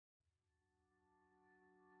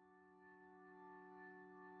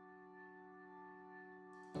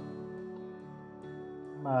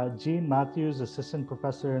Jean Mathews, Assistant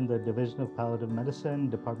Professor in the Division of Palliative Medicine,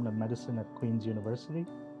 Department of Medicine at Queen's University.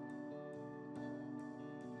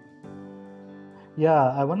 Yeah,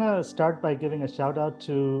 I want to start by giving a shout out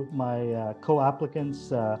to my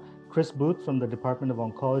co-applicants, Chris Booth from the Department of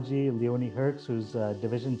Oncology, Leonie Herx, who's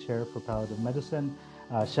Division Chair for Palliative Medicine,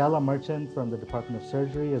 Shala Merchant from the Department of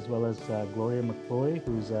Surgery, as well as Gloria McCloy,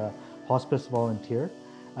 who's a hospice volunteer.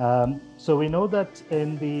 So we know that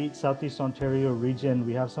in the Southeast Ontario region,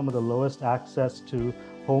 we have some of the lowest access to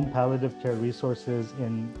home palliative care resources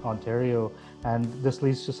in Ontario, and this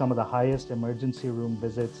leads to some of the highest emergency room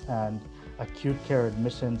visits and acute care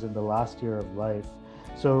admissions in the last year of life.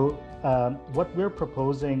 So what we're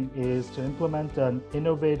proposing is to implement an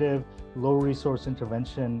innovative low resource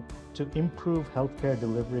intervention to improve healthcare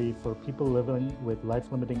delivery for people living with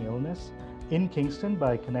life-limiting illness in Kingston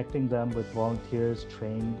by connecting them with volunteers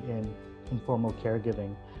trained in informal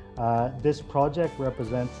caregiving. This project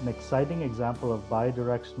represents an exciting example of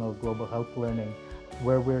bi-directional global health learning,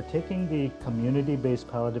 where we're taking the community-based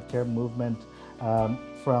palliative care movement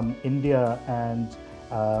from India and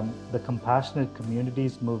the compassionate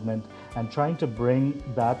communities movement and trying to bring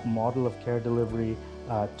that model of care delivery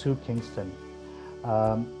to Kingston.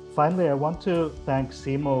 Finally, I want to thank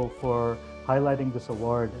SEAMO for highlighting this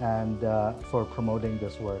award and for promoting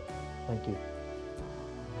this work. Thank you.